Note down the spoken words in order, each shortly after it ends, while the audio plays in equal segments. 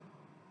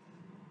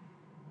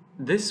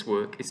This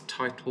work is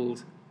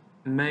titled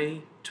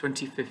May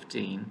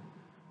 2015,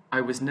 I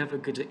Was Never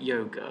Good at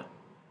Yoga,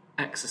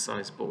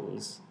 Exercise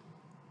Balls,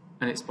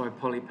 and it's by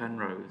Polly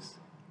Penrose.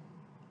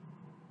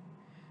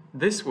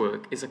 This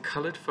work is a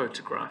coloured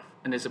photograph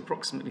and is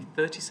approximately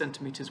 30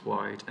 centimetres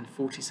wide and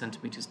 40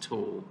 centimetres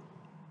tall.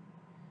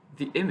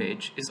 The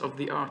image is of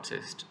the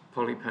artist,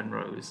 Polly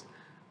Penrose,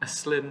 a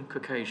slim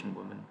Caucasian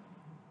woman.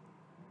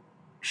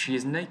 She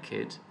is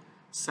naked,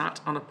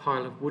 sat on a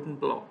pile of wooden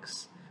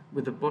blocks,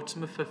 with the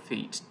bottom of her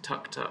feet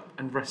tucked up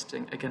and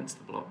resting against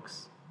the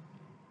blocks.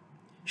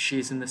 She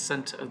is in the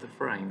centre of the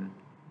frame.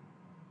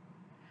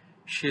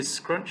 She has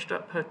scrunched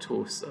up her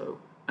torso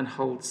and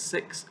holds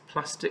 6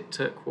 plastic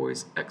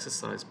turquoise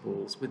exercise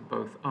balls with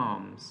both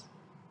arms.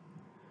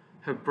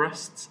 Her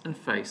breasts and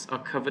face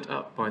are covered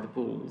up by the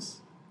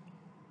balls.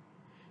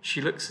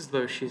 She looks as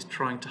though she is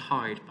trying to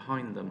hide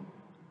behind them.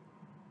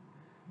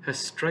 Her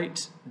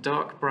straight,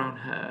 dark brown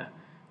hair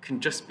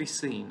can just be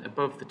seen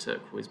above the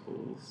turquoise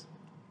balls.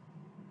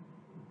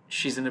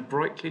 She's in a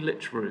brightly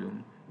lit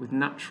room with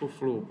natural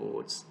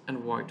floorboards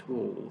and white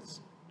walls.